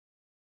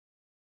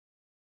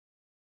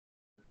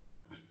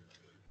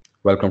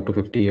Welcome to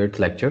 58th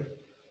lecture.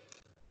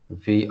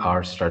 We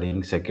are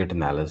studying circuit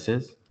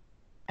analysis,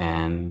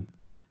 and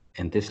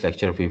in this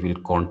lecture we will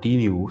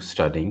continue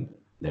studying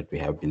that we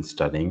have been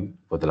studying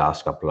for the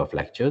last couple of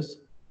lectures.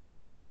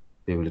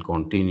 We will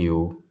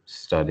continue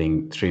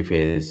studying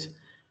three-phase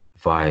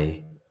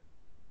Y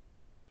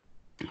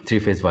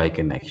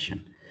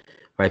connection.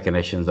 Y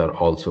connections are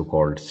also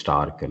called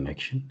star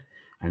connection,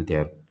 and they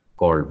are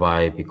called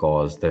Y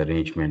because the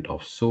arrangement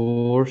of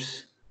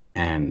source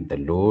and the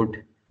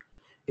load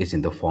is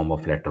in the form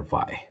of letter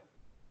Y.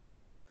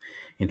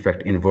 In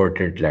fact,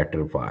 inverted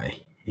letter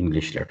Y,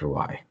 English letter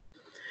Y.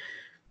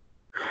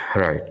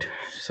 Right.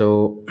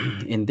 So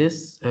in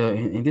this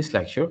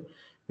lecture,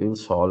 we will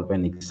solve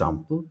an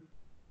example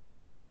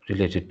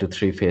related to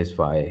three-phase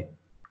Y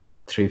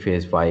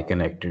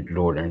connected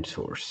load and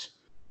source.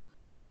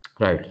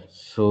 Right.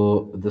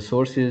 So the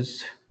source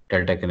is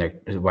delta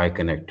connected, Y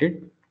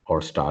connected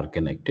or star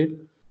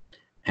connected,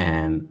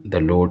 and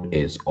the load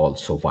is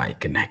also Y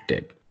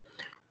connected.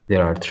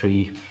 There are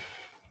three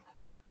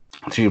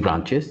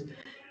branches,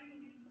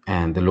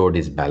 and the load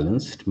is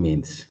balanced,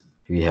 means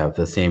we have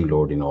the same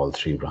load in all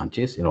three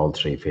branches, in all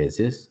three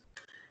phases,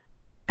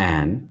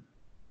 and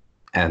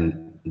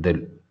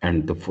the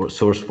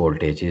source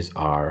voltages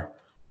are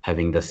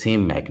having the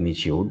same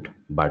magnitude,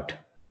 but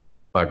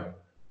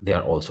they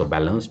are also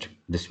balanced.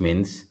 This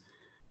means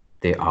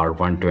they are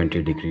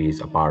 120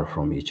 degrees apart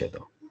from each other.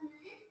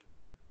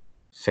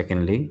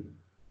 Secondly,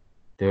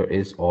 there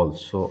is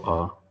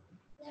also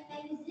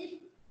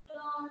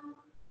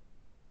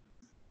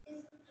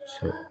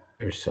so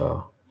it's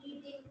a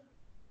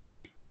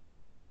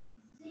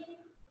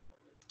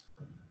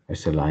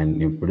it's a line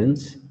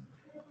impedance.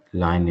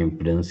 Line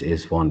impedance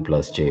is 1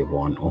 plus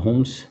J1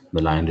 ohms.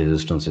 The line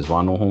resistance is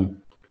 1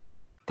 ohm.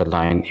 The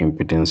line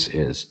impedance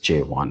is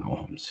J1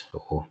 ohms.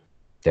 So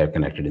they are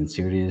connected in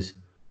series.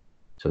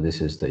 So this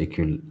is the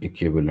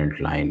equivalent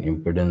line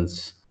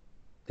impedance.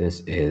 This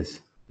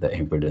is the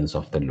impedance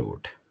of the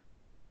load.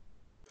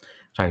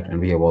 Right, and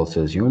we have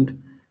also assumed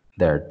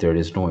that there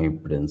is no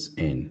impedance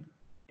in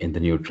the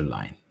neutral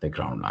line, the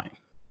ground line.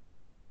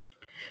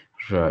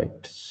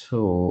 Right,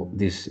 so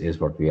this is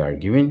what we are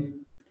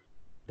given,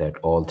 that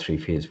all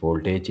three-phase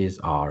voltages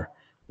are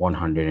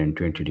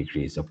 120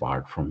 degrees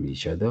apart from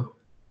each other,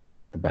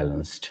 the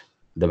balanced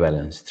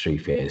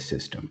three-phase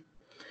system.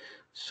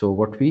 So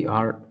what we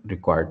are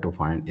required to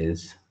find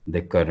is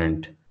the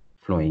current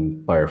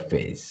flowing per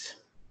phase.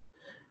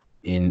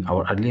 In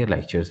our earlier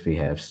lectures, we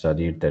have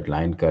studied that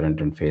line current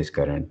and phase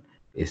current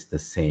is the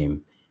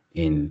same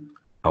in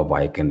a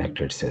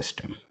Y-connected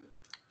system.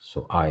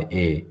 So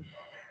IA,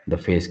 the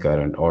phase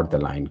current or the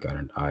line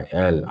current,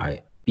 IL,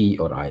 IP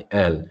or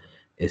IL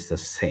is the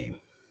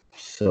same.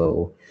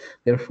 So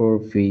therefore,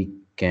 we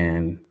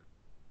can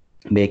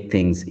make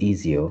things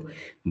easier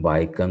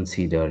by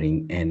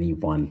considering any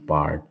one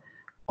part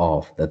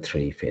of the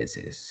three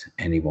phases,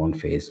 any one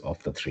phase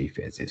of the three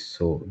phases.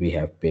 So we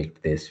have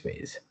picked this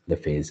phase, the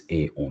phase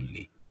A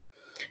only,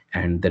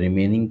 and the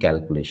remaining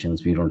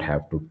calculations we don't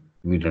have to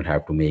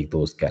make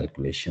those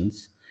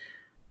calculations,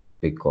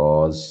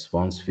 because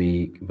once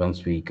we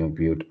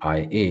compute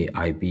IA,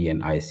 IB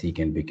and IC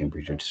can be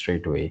computed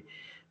straight away,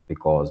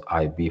 because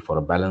IB for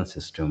a balanced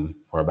system,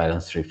 for a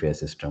balanced three-phase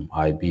system,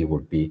 IB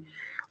would be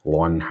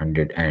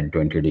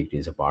 120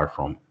 degrees apart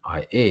from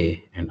IA,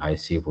 and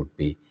IC would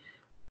be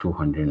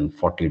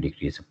 240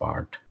 degrees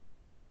apart.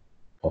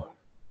 Oh,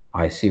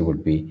 IC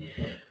would be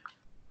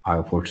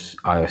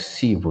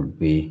IC would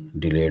be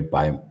delayed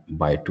by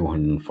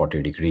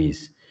 240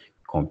 degrees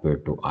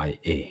compared to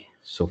IA.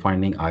 So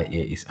finding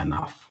IA is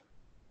enough.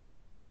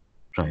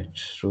 Right,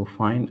 so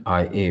find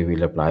IA,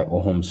 we'll apply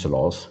Ohm's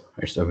laws.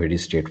 It's a very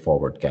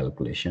straightforward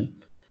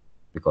calculation,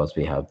 because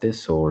we have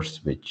this source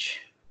for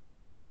which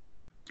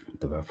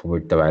the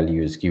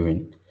value is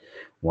given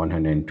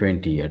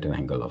 120 at an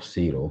angle of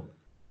 0,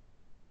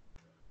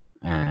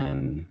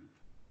 and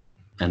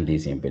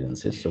these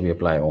impedances. So we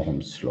apply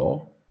Ohm's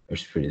law.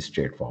 It's pretty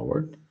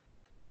straightforward.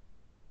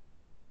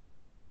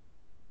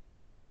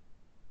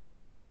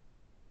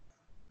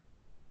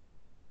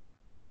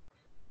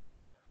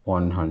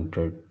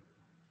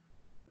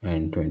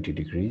 (120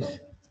 degrees)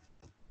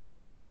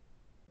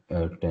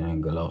 at an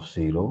angle of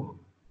 0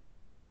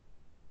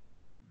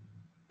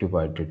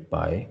 divided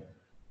by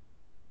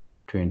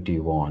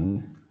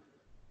 21.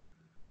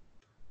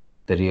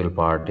 The real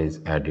part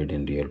is added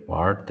in real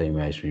part, the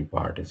imaginary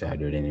part is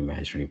added in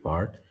imaginary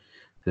part.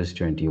 This is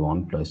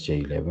 21 plus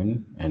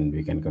J11, and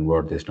we can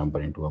convert this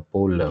number into its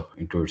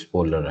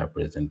polar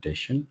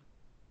representation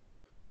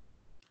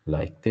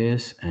like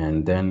this,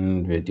 and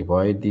then we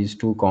divide these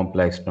two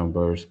complex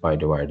numbers by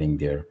dividing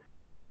their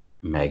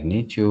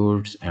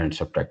magnitudes and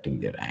subtracting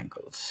their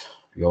angles.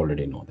 We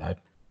already know that.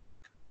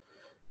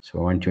 So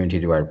 120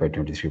 divided by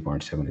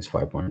 23.7 is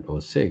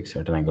 5.06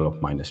 at an angle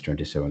of minus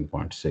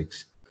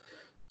 27.6.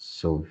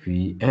 So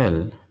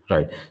VL,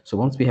 right. So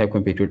once we have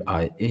computed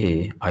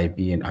IA,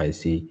 IB and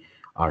IC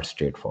are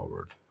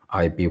straightforward.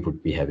 IB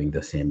would be having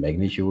the same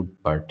magnitude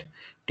but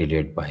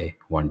delayed by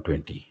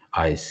 120.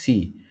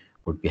 IC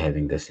would be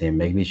having the same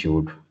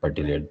magnitude but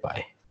delayed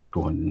by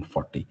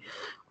 240.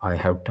 I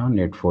have done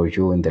it for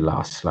you in the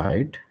last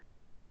slide,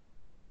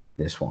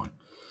 this one.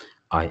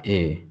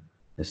 IA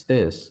is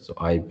this, so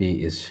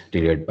IB is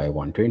delayed by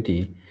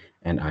 120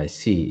 and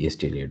IC is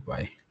delayed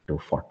by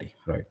 240,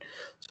 right?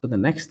 So the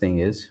next thing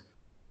is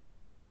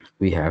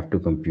we have to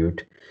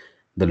compute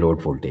the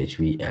load voltage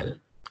VL,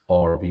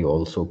 or we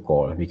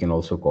can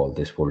also call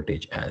this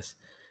voltage as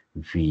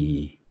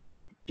VAN,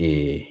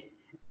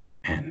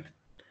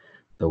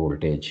 the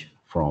voltage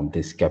from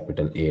this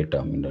capital A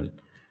terminal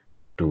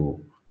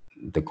to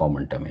the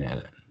common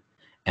terminal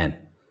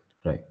N,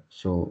 right?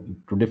 So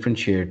to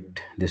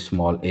differentiate this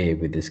small a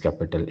with this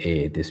capital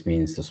A, this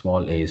means the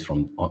small a is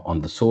from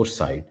on the source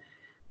side,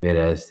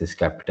 whereas this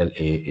capital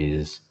A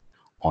is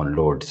on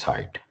load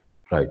side,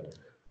 right?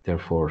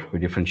 Therefore, we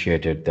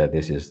differentiated that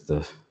this is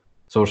the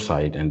source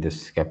side and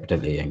this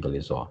capital A angle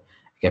is on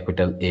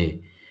capital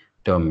A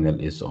terminal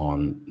is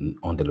on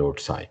the load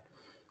side.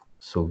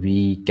 So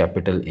V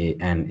capital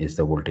AN is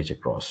the voltage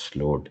across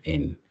load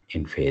in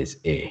phase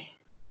A.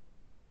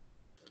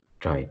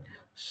 Right.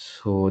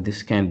 So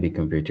this can be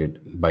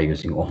computed by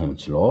using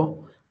Ohm's law,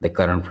 the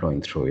current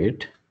flowing through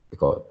it,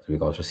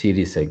 because a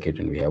series circuit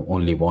and we have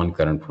only one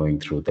current flowing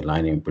through the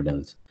line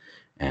impedance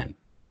and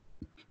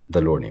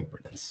the load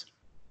impedance.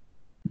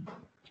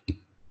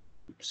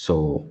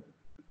 So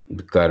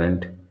the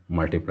current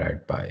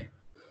multiplied by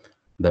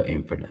the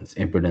impedance.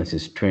 Impedance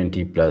is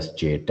 20 plus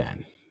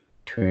J10.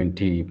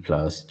 20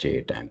 plus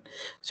J10.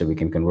 So we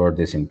can convert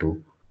this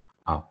into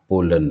a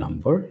polar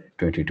number,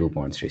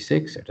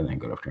 22.36 at an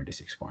angle of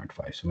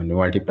 26.5. So when we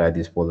multiply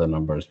these polar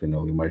numbers, we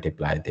know we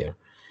multiply their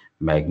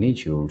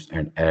magnitudes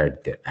and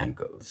add their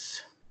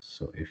angles.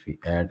 So if we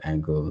add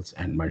angles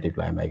and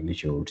multiply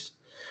magnitudes,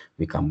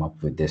 we come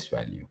up with this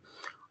value,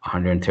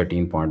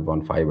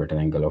 113.15 at an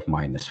angle of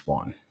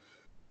 -1.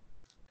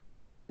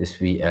 This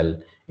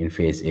VL in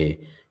phase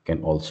A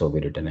can also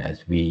be written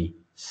as V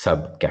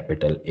sub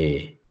capital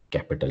A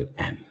capital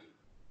N,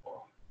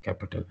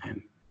 capital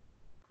N,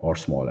 or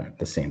small n,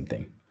 the same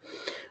thing,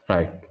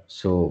 right?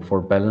 So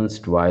for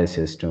balanced Y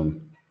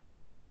system,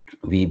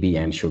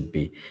 VBN should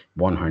be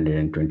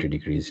 120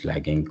 degrees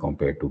lagging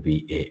compared to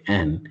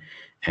VAN,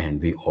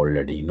 and we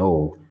already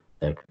know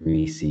that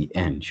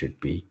VCN should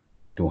be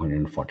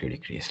 240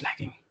 degrees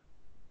lagging.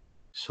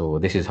 So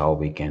this is how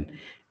we can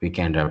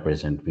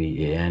represent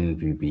VAN,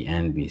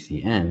 VBN,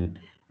 VCN,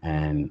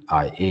 and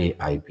IA,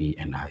 IB,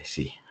 and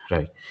IC.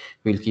 Right.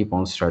 We'll keep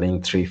on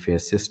studying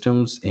three-phase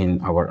systems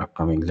in our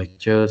upcoming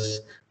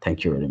lectures.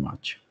 Thank you very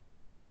much.